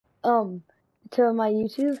to my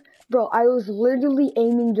YouTube, bro, I was literally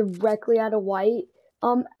aiming directly at a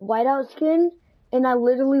whiteout skin, and I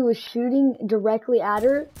literally was shooting directly at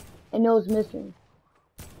her, and it was missing.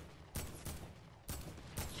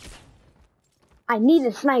 I need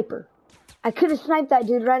a sniper. I could have sniped that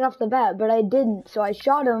dude right off the bat, but I didn't, so I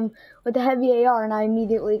shot him with a heavy AR, and I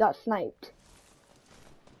immediately got sniped.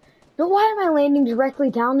 No, why am I landing directly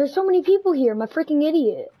down? There's so many people here. I'm a freaking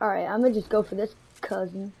idiot. Alright, I'm gonna just go for this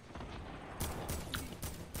cousin.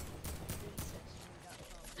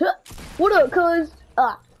 What up, cuz?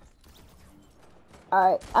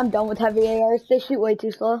 Alright, I'm done with heavy ARs. They shoot way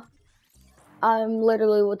too slow. I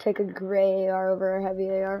literally will take a gray AR over a heavy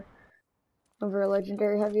AR. Over a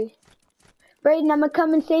legendary heavy. Brayden, I'm gonna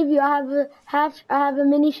come and save you. I have a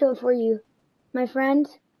mini show for you, my friend.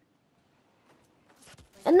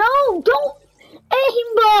 No, don't aim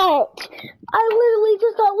that! I literally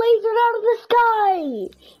just got lasered out of the sky!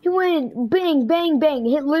 He went bang, bang, bang.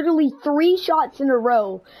 Hit literally 3 shots in a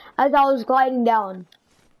row as I was gliding down.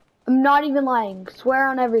 I'm not even lying. Swear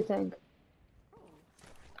on everything.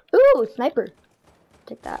 Ooh, sniper.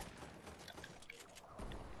 Take that.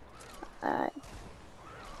 Alright.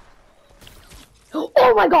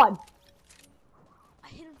 Oh my god! I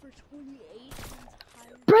hit him for 28.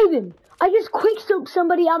 Brayden! I just quick-scoped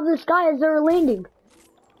somebody out of the sky as they were landing.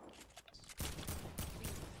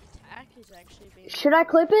 Should I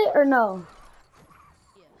clip it or no?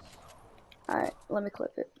 Yes. Alright, let me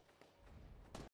clip it.